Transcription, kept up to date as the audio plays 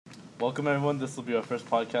Welcome everyone, this will be our first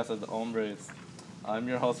podcast as the Hombre. I'm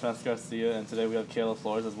your host, Francis Garcia, and today we have Kayla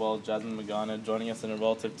Flores as well as Jasmine Magana joining us in a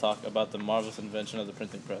relative talk about the marvelous invention of the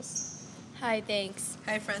printing press. Hi, thanks.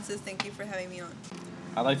 Hi, Francis. Thank you for having me on.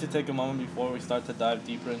 I'd like to take a moment before we start to dive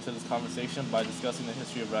deeper into this conversation by discussing the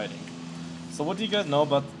history of writing. So what do you guys know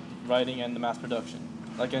about writing and the mass production?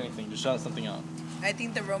 Like anything, just shout something out. I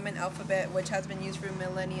think the Roman alphabet, which has been used for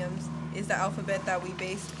millenniums, is the alphabet that we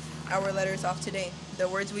base our letters off today. The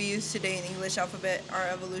words we use today in English alphabet are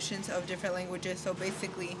evolutions of different languages, so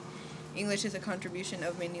basically, English is a contribution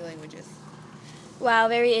of many languages. Wow,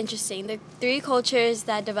 very interesting. The three cultures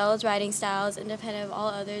that developed writing styles independent of all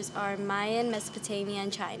others are Mayan, Mesopotamia,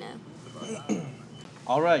 and China.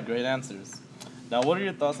 All right, great answers. Now, what are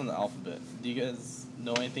your thoughts on the alphabet? Do you guys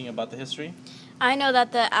know anything about the history? I know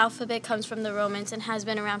that the alphabet comes from the Romans and has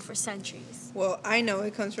been around for centuries. Well, I know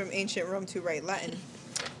it comes from ancient Rome to write Latin.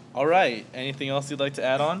 All right, anything else you'd like to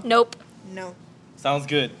add on? Nope. No. Sounds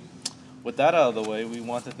good. With that out of the way, we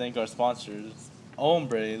want to thank our sponsors,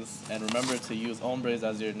 Hombres, and remember to use Hombres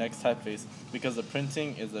as your next typeface because the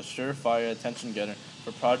printing is a surefire attention getter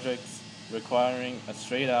for projects requiring a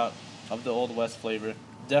straight out of the Old West flavor,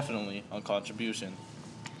 definitely on contribution.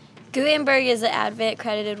 Gutenberg is the advent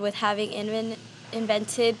credited with having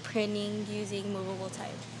invented printing using movable type.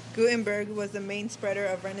 Gutenberg was the main spreader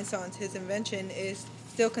of Renaissance. His invention is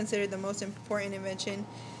still considered the most important invention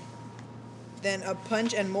than a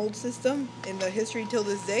punch and mold system in the history till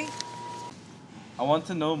this day. I want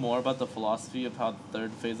to know more about the philosophy of how the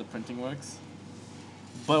third phase of printing works,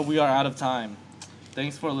 but we are out of time.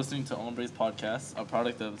 Thanks for listening to Hombres Podcast, a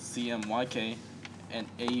product of CMYK and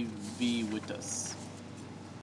AV with us.